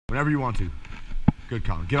Whenever you want to. Good,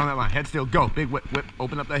 Colin. Get on that line. Head still. Go. Big whip. Whip.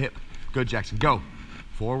 Open up that hip. Good, Jackson. Go.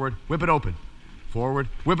 Forward. Whip it open. Forward.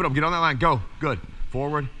 Whip it open. Get on that line. Go. Good.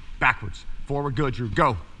 Forward. Backwards. Forward. Good, Drew.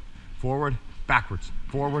 Go. Forward. Backwards.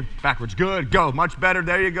 Forward. Backwards. Good. Go. Much better.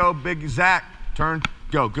 There you go. Big Zach. Turn.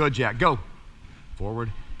 Go. Good, Jack. Go.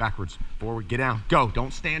 Forward. Backwards. Forward. Get down. Go.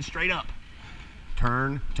 Don't stand straight up.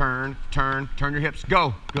 Turn. Turn. Turn. Turn your hips.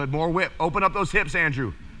 Go. Good. More whip. Open up those hips,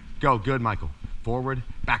 Andrew. Go. Good, Michael. Forward.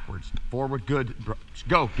 Backwards. Forward. Good.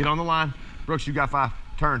 Go. Get on the line. Brooks, you got 5.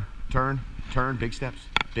 Turn. Turn. Turn. Big steps.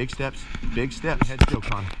 Big steps. Big steps. Head still,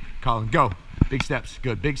 Colin. Colin, go. Big steps.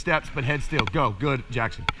 Good. Big steps, but head still. Go. Good,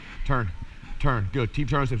 Jackson. Turn. Turn. Good. Keep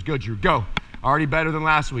turning steps. Good, Drew. Go. Already better than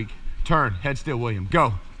last week. Turn. Head still, William.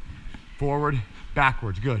 Go. Forward.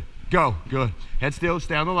 Backwards. Good. Go. Good. Head still.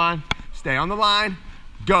 Stay on the line. Stay on the line.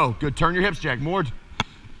 Go. Good. Turn your hips, Jack. More.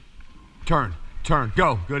 Turn. Turn.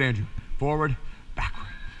 Go. Good, Andrew. Forward. Backward.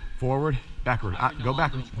 Forward. Backward. Go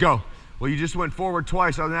backwards. Go. Well, you just went forward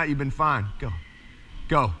twice. Other than that, you've been fine. Go.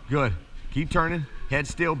 Go. Good. Keep turning. Head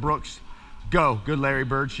still, Brooks. Go. Good, Larry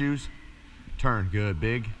Bird shoes. Turn. Good.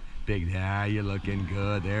 Big. Big. Yeah, you're looking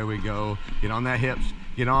good. There we go. Get on that hips.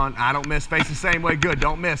 Get on. I don't miss. Face the same way. Good.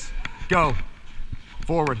 Don't miss. Go.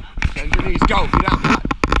 Forward. Bend your knees. Go. Get out.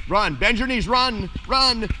 Run. Bend your knees. Run.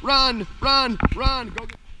 Run. Run. Run. Run. Go.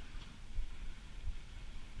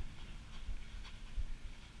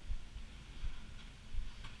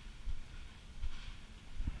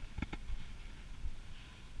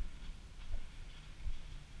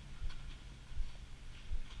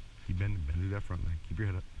 Bend to that front leg. Keep your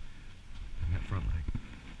head up. Bend that front leg.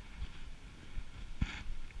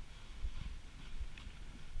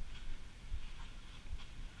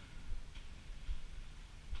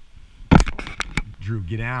 Drew,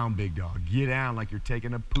 get down, big dog. Get down like you're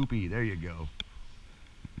taking a poopy. There you go.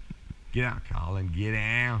 Get out, Colin. Get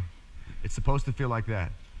down. It's supposed to feel like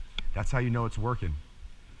that. That's how you know it's working.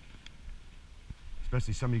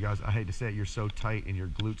 Especially some of you guys, I hate to say it, you're so tight in your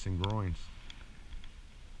glutes and groins.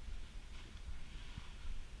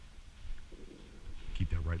 Keep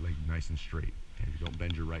that right leg nice and straight. And you don't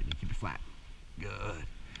bend your right knee. Keep it flat. Good.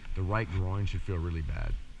 The right groin should feel really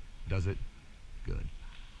bad. Does it? Good.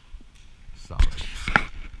 Solid.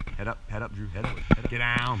 Head up, Drew. Head up. Get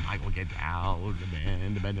down, Michael. Get down.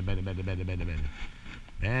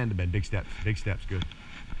 Bend. Bend. Big steps. Big steps. Good.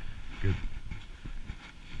 Good.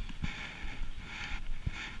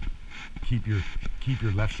 Keep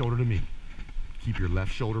your left shoulder to me. Keep your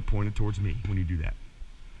left shoulder pointed towards me when you do that.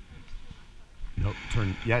 Nope,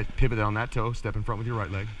 turn, yeah, pivot on that toe, step in front with your right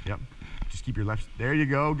leg, yep. Just keep your left, there you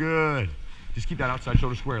go, good. Just keep that outside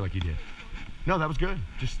shoulder square like you did. No, that was good,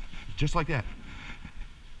 just like that.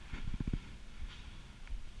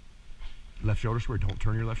 Left shoulder square, don't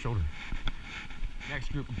turn your left shoulder.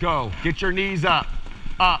 Next group, go, get your knees up,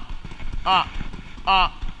 up, up,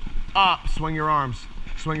 up, up. Swing your arms,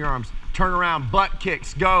 turn around, butt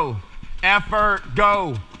kicks, go. Effort,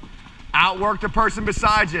 go. Outwork the person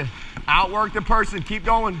beside you. Outwork the person. Keep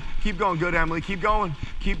going. Keep going. Good, Emily. Keep going.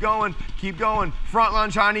 Keep going. Keep going. Front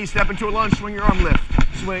lunge, high knee. Step into a lunge. Swing your arm.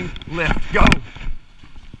 Lift. Swing. Lift. Go.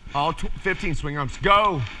 All 15 swing arms.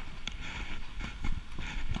 Go.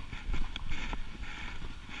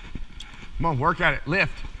 Come on. Work at it.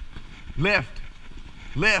 Lift. Lift.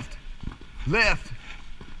 Lift. Lift.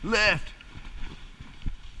 Lift.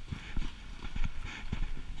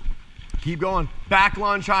 Keep going. Back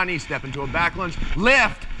lunge, high knee. Step into a back lunge.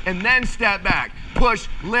 Lift. And then step back. Push,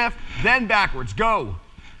 lift, then backwards. Go.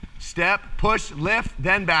 Step, push, lift,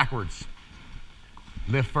 then backwards.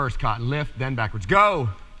 Lift first, Cotton. Lift, then backwards. Go.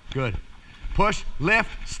 Good. Push, lift,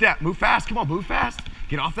 step. Move fast. Come on, move fast.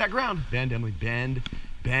 Get off that ground. Bend, Emily. Bend,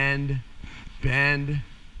 bend, bend.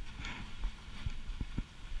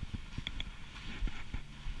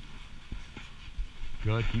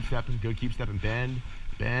 Good. Keep stepping. Good. Keep stepping. Bend,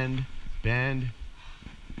 bend, bend.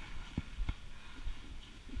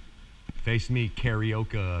 Face me,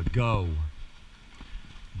 karaoke. Go.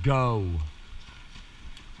 Go.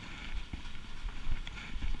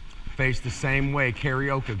 Face the same way,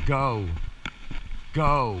 karaoke. Go.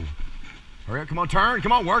 Go. Hurry up, come on, turn.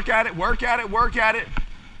 Come on, work at it, work at it, work at it.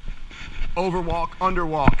 Overwalk,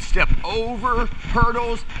 underwalk. Step over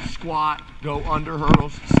hurdles, squat, go under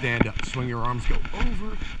hurdles, stand up. Swing your arms, go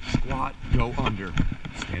over, squat, go under.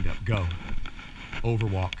 Stand up, go.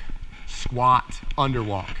 Overwalk, squat,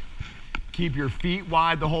 underwalk. Keep your feet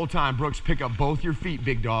wide the whole time. Brooks, pick up both your feet,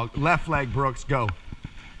 big dog. Left leg, Brooks, go.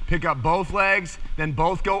 Pick up both legs, then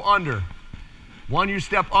both go under. One you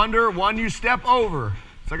step under, one you step over.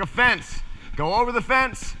 It's like a fence. Go over the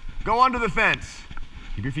fence, go under the fence.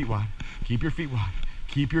 Keep your feet wide. Keep your feet wide.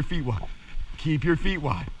 Keep your feet wide. Keep your feet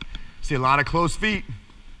wide. See a lot of close feet.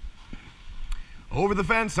 Over the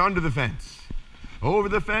fence, under the fence. Over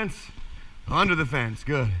the fence, under the fence.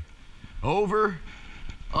 Good. Over,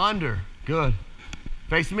 under. Good.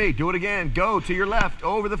 Face me. Do it again. Go to your left.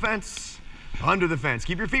 Over the fence, under the fence.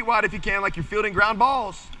 Keep your feet wide if you can, like you're fielding ground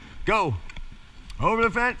balls. Go. Over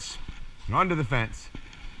the fence, under the fence.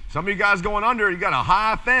 Some of you guys going under, you got a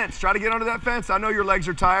high fence. Try to get under that fence. I know your legs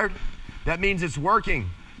are tired. That means it's working.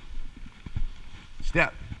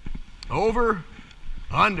 Step. Over,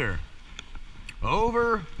 under.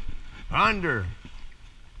 Over, under.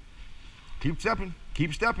 Keep stepping,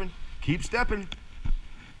 keep stepping, keep stepping.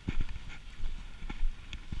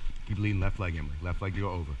 Keep leading left leg, Emily. Left leg to go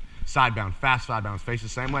over. Side bound, fast side bounds. Face the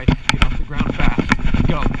same way. Get off the ground fast.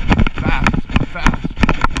 Go. Fast,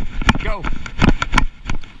 fast. Go.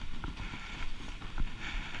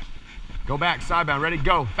 Go back, side bound. Ready,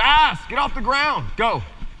 go. Fast. Get off the ground. Go.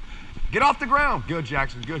 Get off the ground. Good,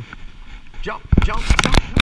 Jackson. Good. Jump, jump, jump.